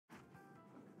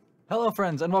Hello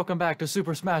friends and welcome back to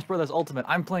Super Smash Bros. Ultimate.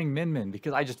 I'm playing Min Min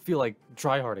because I just feel like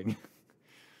tryharding.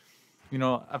 You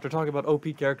know, after talking about OP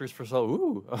characters for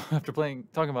talking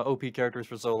about OP characters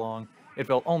for so long, it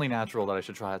felt only natural that I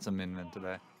should try out some Min Min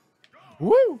today.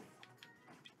 Woo!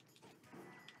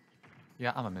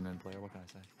 Yeah, I'm a Min Min player, what can I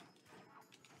say?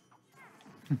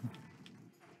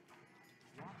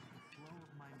 Watch the flow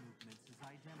of my movements as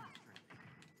I demonstrate.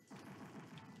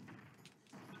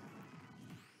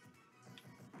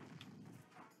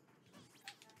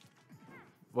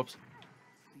 Whoops.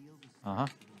 Feel the Uh-huh.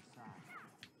 strength inside.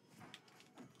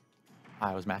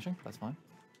 I was mashing, that's fine.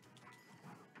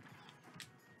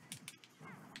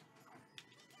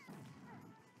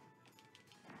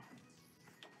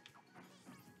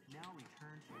 Now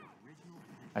return to your original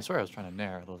position. I swear I was trying to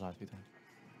nair those last few times.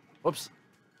 Whoops.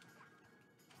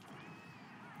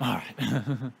 Alright.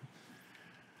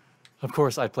 Of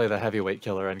course I play the heavyweight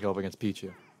killer and go up against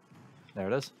Pichu. There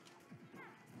it is.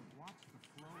 Watch the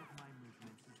flow of my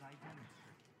movements as I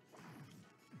demonstrate.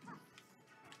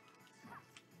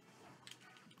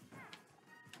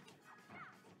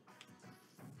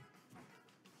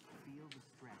 Feel the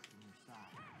stress in your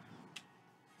side.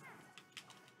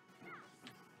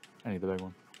 I need the big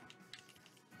one.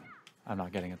 I'm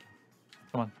not getting it.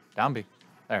 Come on, down B.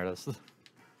 There it is.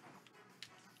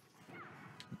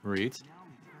 Reads, Now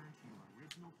return to your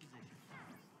original position.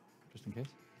 just in case.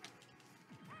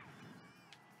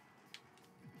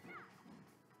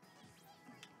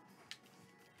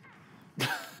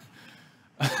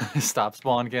 Stop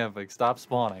spawn camping. Stop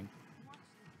spawning. Watch the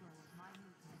flow of my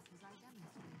movements as I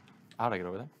demonstrate. How'd I get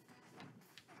over there?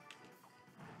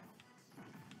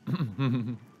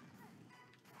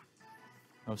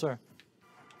 Oh, sir.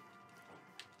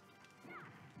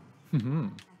 Hmm.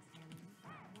 Exhaling,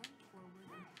 one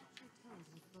forward and touch your toes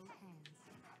with both hands.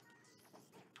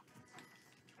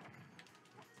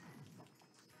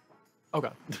 Oh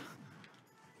god.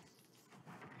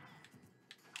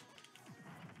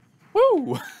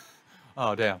 Woo!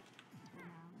 Oh damn. Now,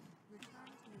 return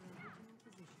to your original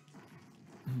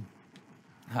position.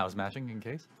 I was mashing in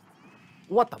case.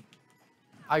 What the?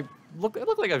 It looked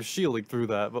like I was shielding through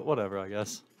that, but whatever, I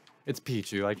guess. It's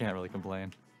Pichu, I can't really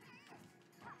complain.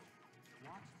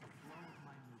 Watch the flow of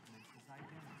my movements as I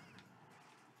demonstrate.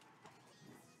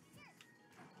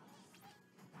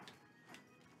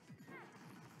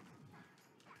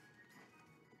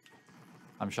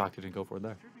 I'm shocked he didn't go for it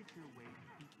there. Distribute your weight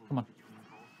equally Come on. between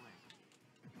both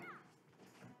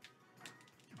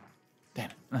legs.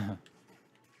 Damn it.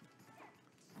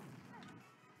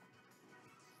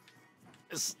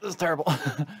 This is terrible. Now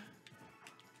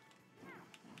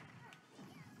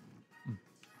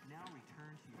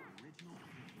return to your original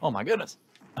position. Oh my goodness.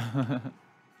 Watch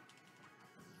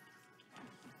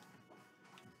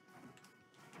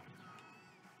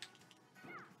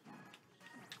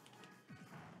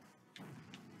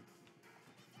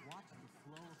the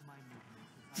flow of my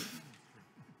movements as I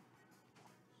demonstrate.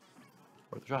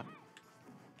 Worth a shot.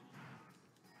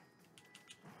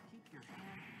 Keep your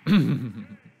hand.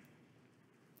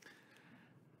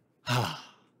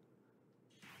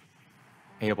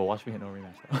 Hey, but watch me hit no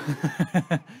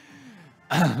rematch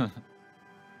though.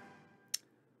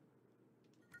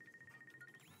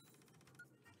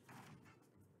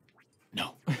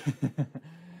 No.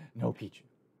 No Pichu.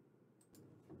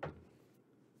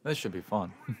 This should be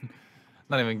fun.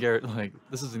 Not even Garrett, like,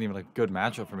 this isn't even a good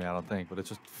matchup for me, I don't think, but it's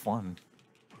just fun.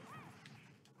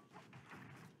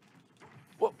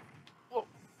 Whoa! Whoa!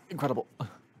 Incredible.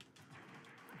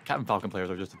 Captain Falcon players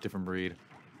are just a different breed.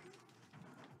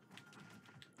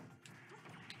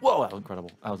 Whoa, that was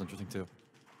incredible. That was interesting too.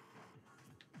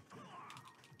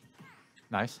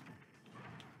 Nice.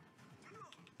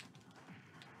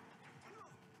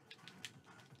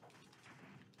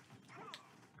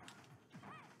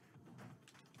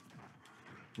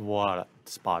 What a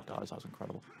spot dodge. That was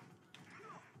incredible.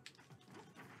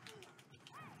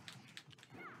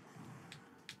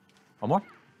 One more?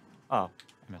 Oh,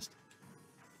 I missed.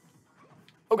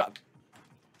 Oh god.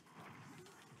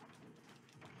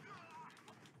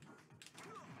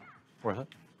 Worth it.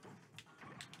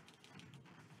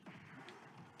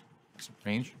 Some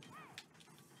range.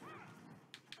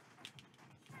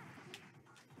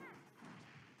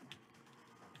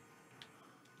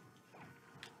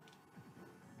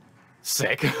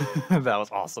 Sick. That was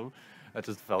awesome. That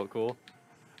just felt cool.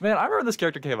 Man, I remember this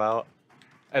character came out,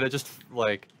 and it just,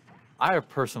 like, I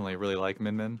personally really like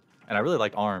Min Min, and I really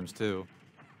like ARMS, too.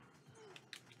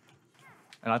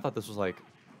 And I thought this was, like,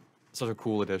 such a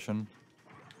cool addition.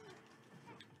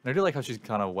 And I do like how she's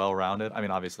kind of well-rounded. I mean,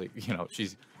 obviously, you know,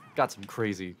 she's got some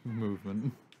crazy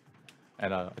movement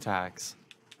and attacks.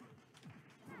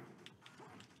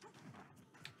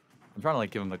 I'm trying to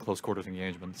like give him the close quarters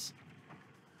engagements.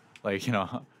 Like, you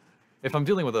know, if I'm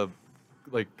dealing with a,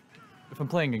 like, if I'm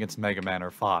playing against Mega Man or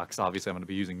Fox, obviously I'm going to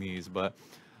be using these, but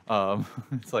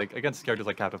it's like against characters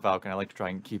like Captain Falcon, I like to try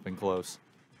and keep in close.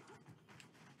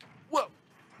 Whoa!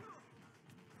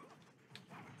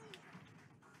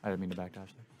 I didn't mean to backdash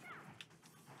there.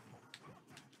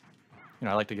 You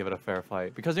know, I like to give it a fair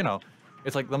fight because, you know,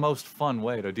 it's like the most fun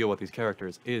way to deal with these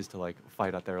characters is to like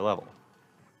fight at their level.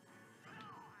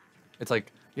 It's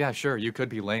like, yeah, sure, you could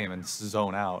be lame and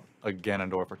zone out a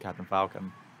Ganondorf or Captain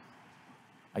Falcon.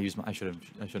 I shouldn't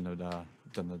have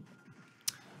done the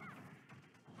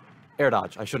air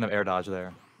dodge. I shouldn't have air dodged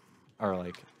there, or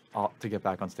like to get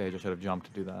back on stage. I should have jumped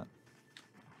to do that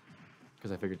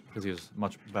because I figured because he was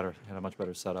much better, had a much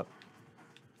better setup.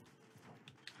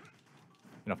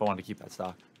 You know, if I wanted to keep that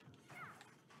stock.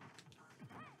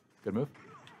 Good move.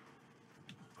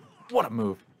 What a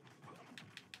move.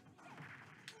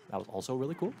 That was also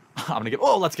really cool. I'm gonna give.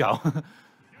 Oh, let's go. I'm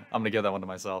gonna give that one to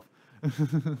myself.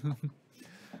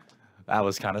 That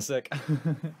was kind of sick.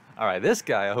 All right, this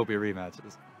guy, I hope he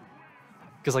rematches.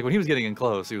 Because like when he was getting in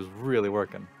close, he was really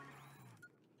working.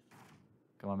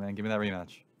 Come on, man, give me that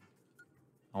rematch.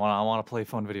 I want to play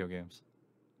fun video games.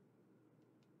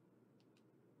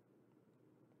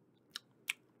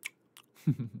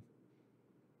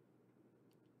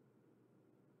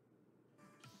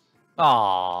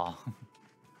 Aww.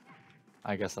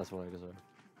 I guess that's what I deserve.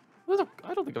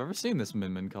 I don't think I've ever seen this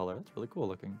Min Min color. That's really cool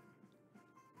looking.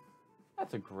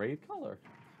 That's a great color.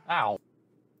 Ow.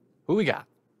 Who we got?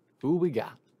 Who we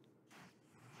got?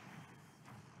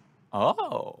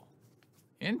 Oh.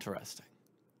 Interesting.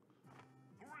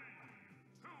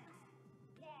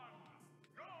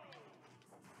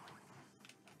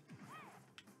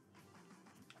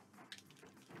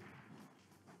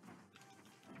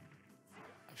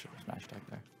 I should have smash attack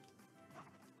there.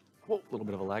 Whoa, a little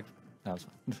bit of a lag. That was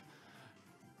fine.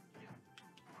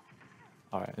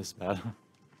 Alright, this is bad.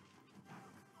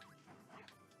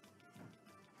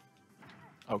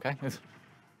 Okay.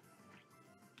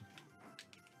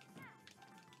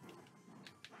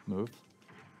 Move.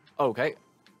 Okay.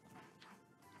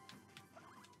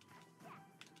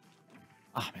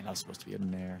 Ah, man, that was supposed to be a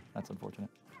nair. That's unfortunate.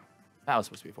 That was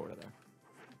supposed to be forward there.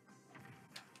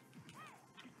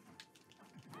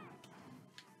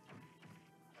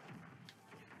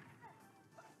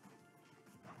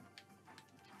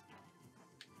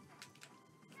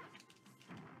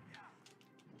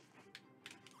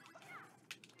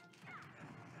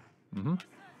 Mm-hmm.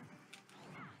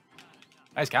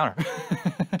 Nice counter.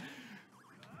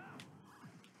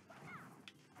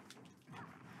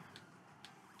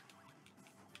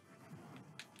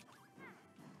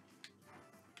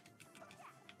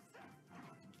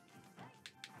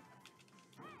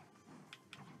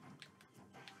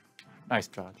 Nice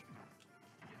dodge.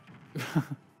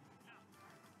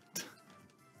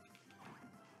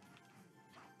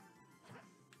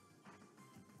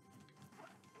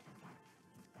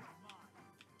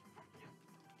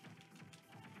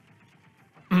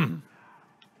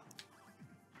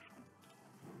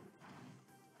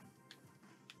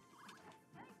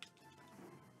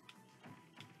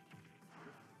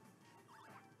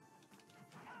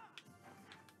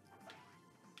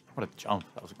 What a jump.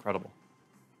 That was incredible.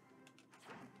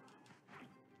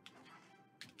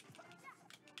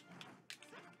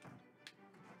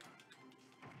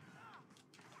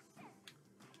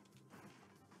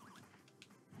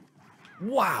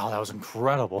 Wow, that was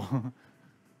incredible.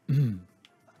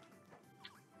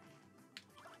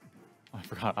 I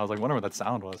forgot. I was like wondering what that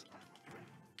sound was.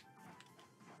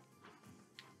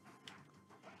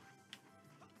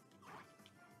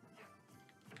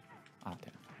 Oh,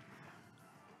 damn.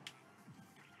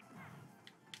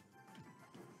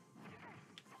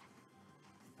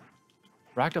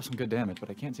 Racked up some good damage, but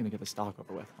I can't seem to get the stock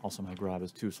over with. Also, my grab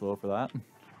is too slow for that.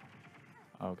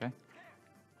 Okay.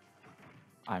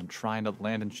 I'm trying to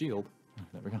land and shield.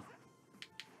 There we go.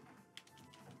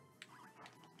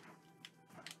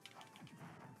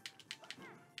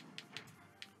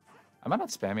 Am I not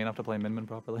spammy enough to play Min Min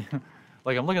properly?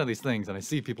 Like, I'm looking at these things and I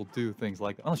see people do things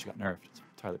like that. Unless she got nerfed. It's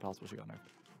entirely possible she got nerfed.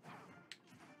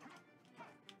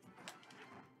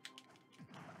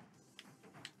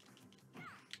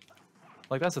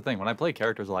 Like, that's the thing. When I play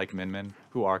characters like Min Min,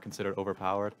 who are considered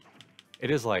overpowered,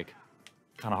 it is, like,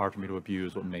 kind of hard for me to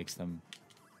abuse what makes them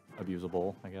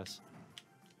abusable, I guess.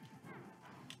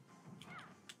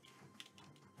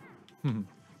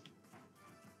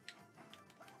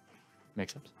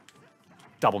 Mix-ups.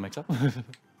 Double mix-up.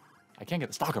 I can't get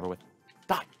the stock over with.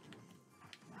 Die!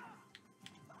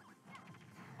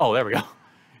 Oh, there we go.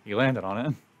 He landed on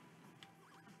it.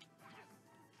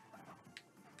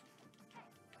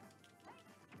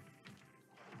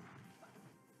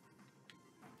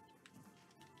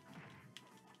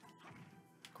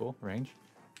 range.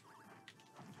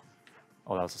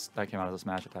 Oh, that came out as a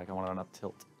smash attack. I wanted an up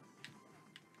tilt.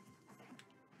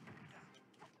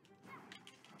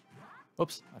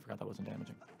 Oops, I forgot that wasn't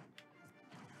damaging.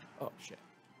 Oh, shit.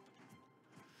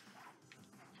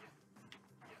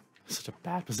 Such a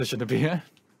bad position to be in.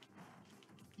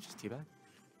 Just teabag?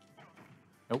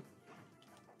 Nope.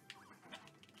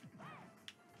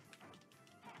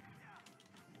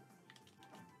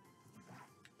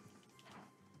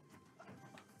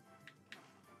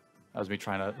 That was me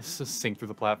trying to sink through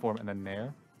the platform and then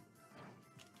nair.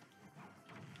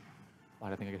 Why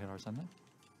did I think I could hit our Sunday?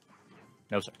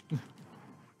 No, sir.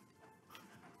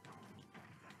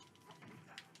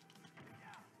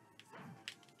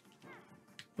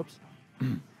 Oops.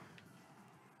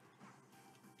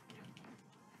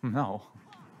 No.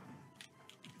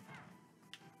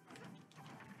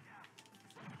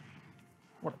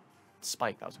 What a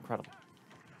spike. That was incredible.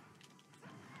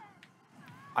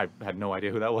 I had no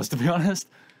idea who that was, to be honest.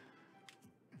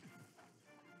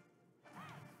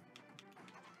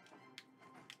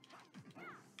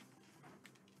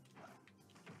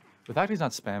 The fact he's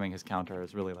not spamming his counter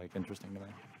is really, like, interesting to me.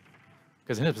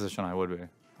 Because in his position, I would be.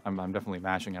 I'm definitely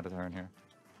mashing out of turn here.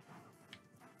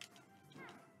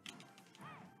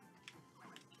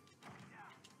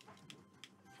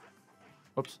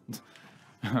 Oops.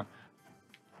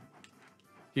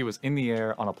 He was in the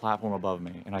air on a platform above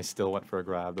me, and I still went for a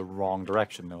grab the wrong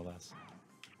direction, no less.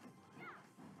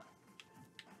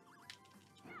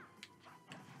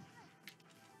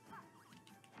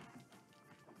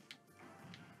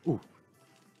 Ooh.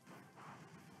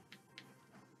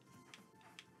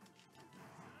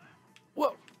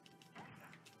 Whoa!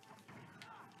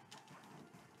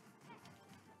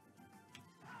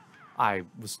 I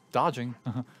was dodging.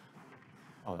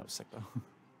 Oh, that was sick, though.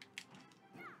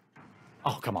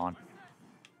 Oh, come on.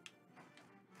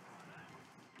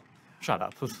 Shut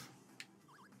up.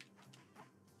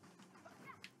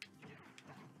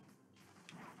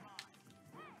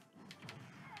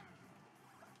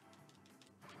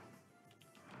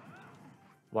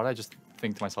 Why did I just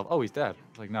think to myself, oh, he's dead?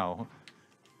 Like, no.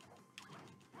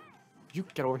 You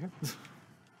get over here.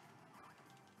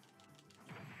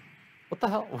 What the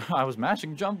hell? I was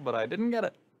mashing jump, but I didn't get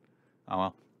it. Oh,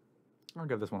 well. I'll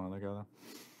give this one another go, though.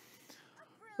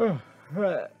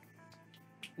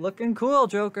 Looking cool,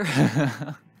 Joker.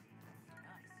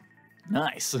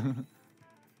 Nice.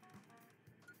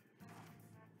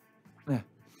 Yeah,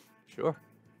 sure.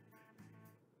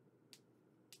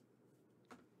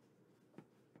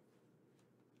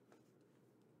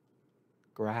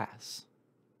 Grass.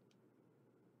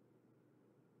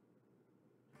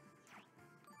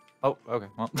 Oh, okay,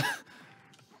 well.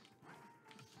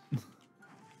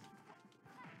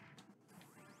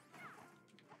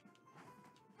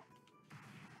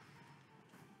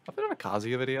 I've been on a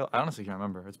Kazuya video. I honestly can't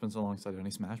remember. It's been so long since I did any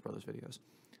Smash Brothers videos.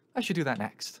 I should do that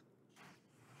next.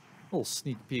 A little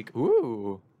sneak peek.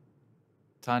 Ooh.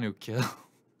 Tanu kill.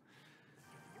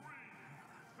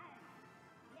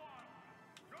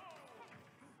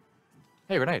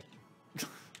 Hey, grenade.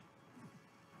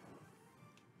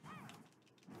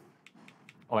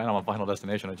 Oh, and I'm on Final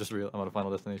Destination. I just realized I'm on a Final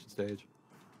Destination stage.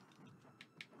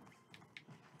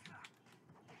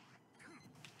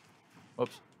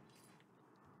 Whoops.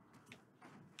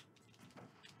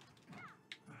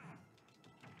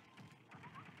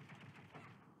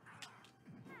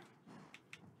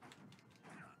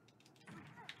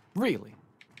 Really?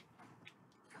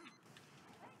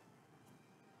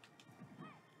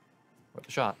 What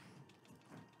the shot?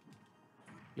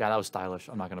 Yeah, that was stylish.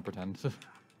 I'm not gonna pretend.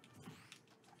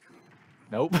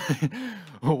 Nope.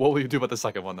 What will you do about the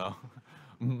second one, though?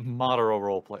 Madara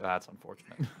roleplay. That's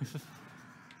unfortunate.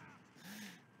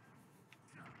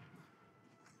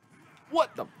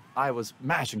 What the? I was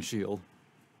mashing shield.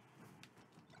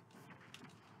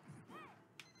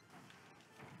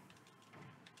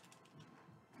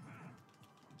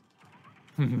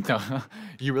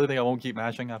 You really think I won't keep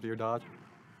mashing after your dodge?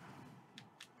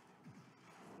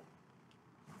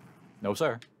 No,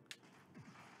 sir.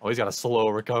 Oh, he's got a slow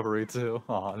recovery, too.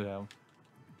 Aw, damn.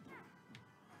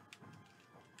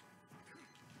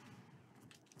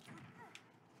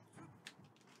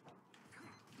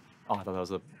 Oh, I thought that was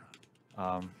the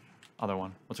other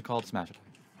one. What's it called? Smash attack.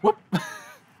 Whoop!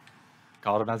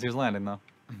 Called him as he was landing, though.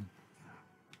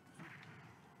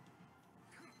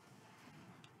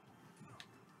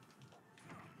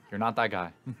 You're not that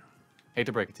guy. Hate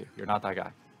to break it to you. You're not that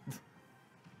guy.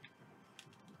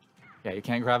 Yeah, you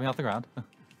can't grab me off the ground. This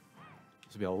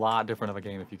would be a lot different of a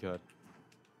game if you could.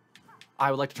 I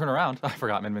would like to turn around. I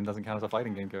forgot Min Min doesn't count as a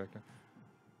fighting game character.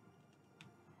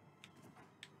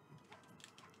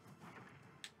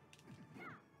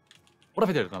 What if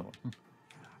I did another one?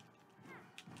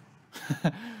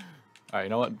 Alright, you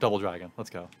know what? Double dragon. Let's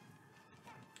go.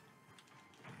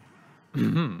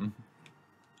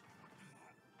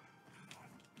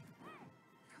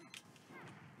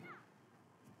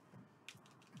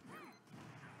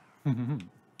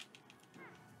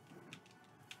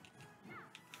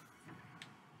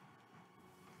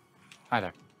 Hi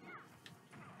there.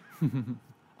 I'm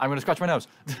gonna scratch my nose.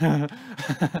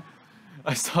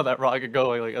 I saw that rocket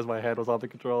going like as my head was on the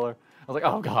controller. I was like,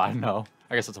 oh god, no.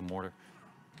 I guess it's a mortar.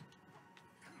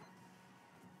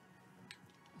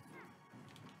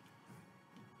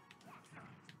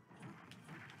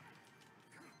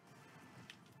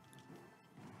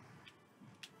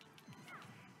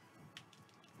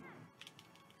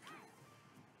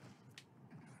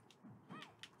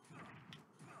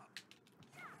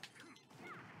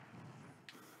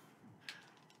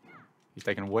 He's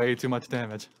taking way too much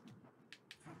damage.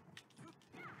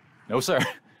 No, sir.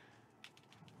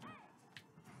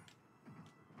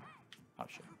 Oh,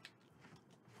 shit.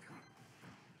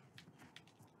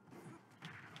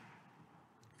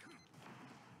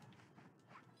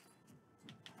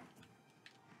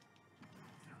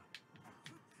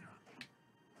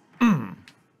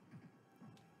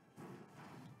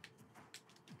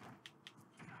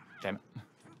 Damn it.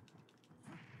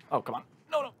 Oh, come on.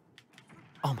 No, no.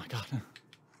 Oh, my God.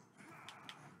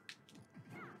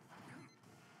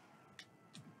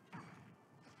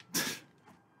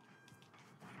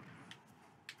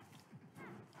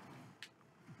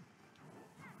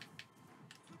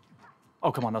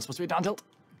 Oh, come on, that's supposed to be a down tilt.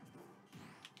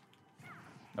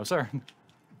 No, sir.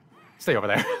 Stay over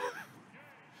there.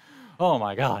 Oh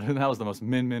my god, that was the most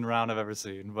min-min round I've ever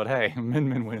seen. But hey,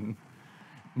 min-min win.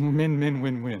 Min-min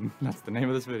win-win. That's the name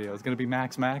of this video. It's gonna be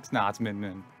max-max? Nah, it's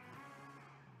min-min.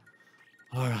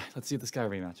 Alright, let's see if this guy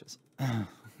rematches.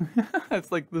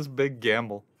 It's like this big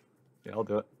gamble. Yeah, I'll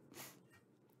do it.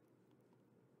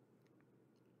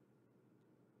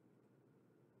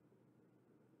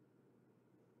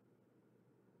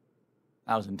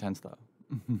 That was intense, though.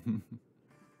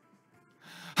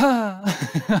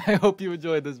 I hope you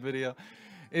enjoyed this video.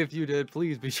 If you did,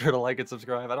 please be sure to like and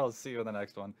subscribe, and I'll see you in the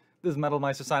next one. This is Metal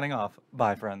Meister signing off.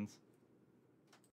 Bye, friends.